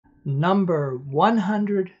Number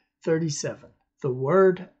 137, the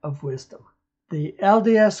Word of Wisdom. The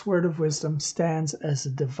LDS Word of Wisdom stands as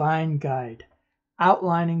a divine guide,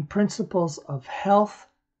 outlining principles of health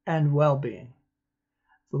and well-being.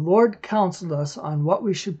 The Lord counseled us on what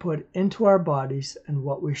we should put into our bodies and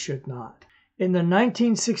what we should not. In the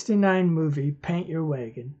 1969 movie Paint Your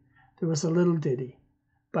Wagon, there was a little ditty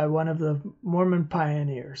by one of the Mormon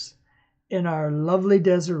pioneers. In our lovely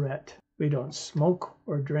Deseret, we don't smoke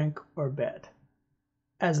or drink or bet.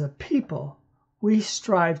 As a people, we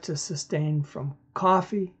strive to abstain from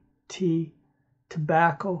coffee, tea,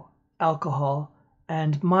 tobacco, alcohol,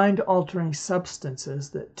 and mind-altering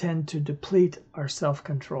substances that tend to deplete our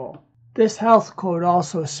self-control. This health code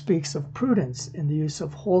also speaks of prudence in the use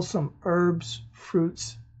of wholesome herbs,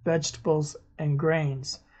 fruits, vegetables, and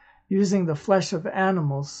grains, using the flesh of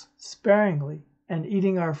animals sparingly, and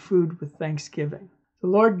eating our food with thanksgiving. The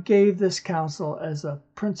Lord gave this counsel as a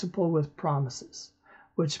principle with promises,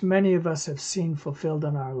 which many of us have seen fulfilled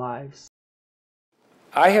in our lives.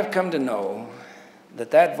 I have come to know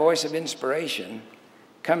that voice of inspiration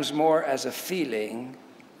comes more as a feeling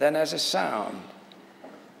than as a sound.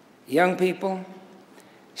 Young people,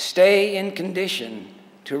 stay in condition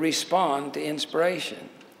to respond to inspiration.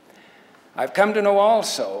 I've come to know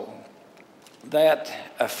also that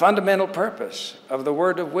a fundamental purpose of the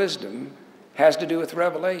word of wisdom has to do with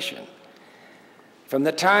revelation. From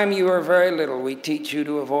the time you are very little, we teach you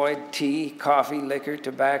to avoid tea, coffee, liquor,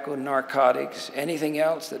 tobacco, narcotics, anything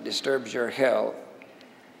else that disturbs your health.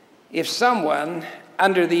 If someone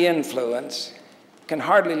under the influence can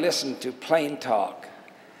hardly listen to plain talk,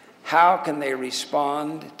 how can they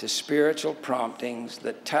respond to spiritual promptings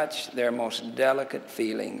that touch their most delicate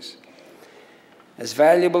feelings? As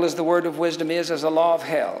valuable as the word of wisdom is as a law of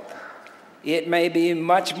health, it may be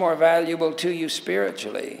much more valuable to you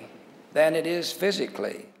spiritually than it is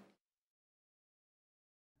physically.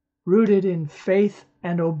 Rooted in faith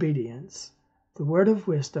and obedience, the word of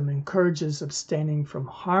wisdom encourages abstaining from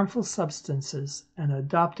harmful substances and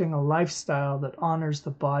adopting a lifestyle that honors the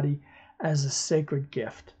body as a sacred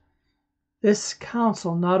gift. This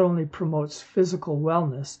counsel not only promotes physical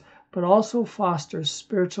wellness, but also fosters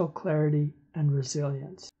spiritual clarity and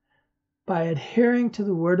resilience. By adhering to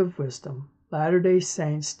the word of wisdom, Latter-day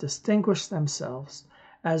Saints distinguish themselves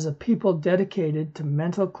as a people dedicated to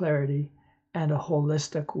mental clarity and a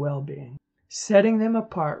holistic well-being, setting them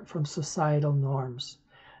apart from societal norms.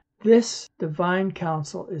 This divine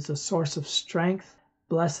counsel is a source of strength,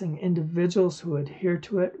 blessing individuals who adhere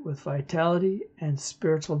to it with vitality and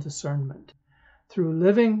spiritual discernment. Through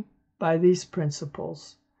living by these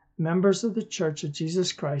principles, members of the Church of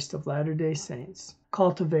Jesus Christ of Latter-day Saints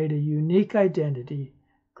cultivate a unique identity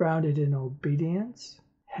grounded in obedience,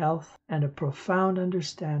 health, and a profound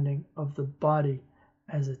understanding of the body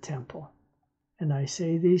as a temple. And I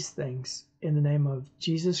say these things in the name of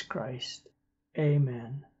Jesus Christ.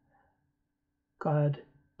 Amen. God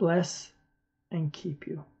bless and keep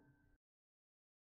you.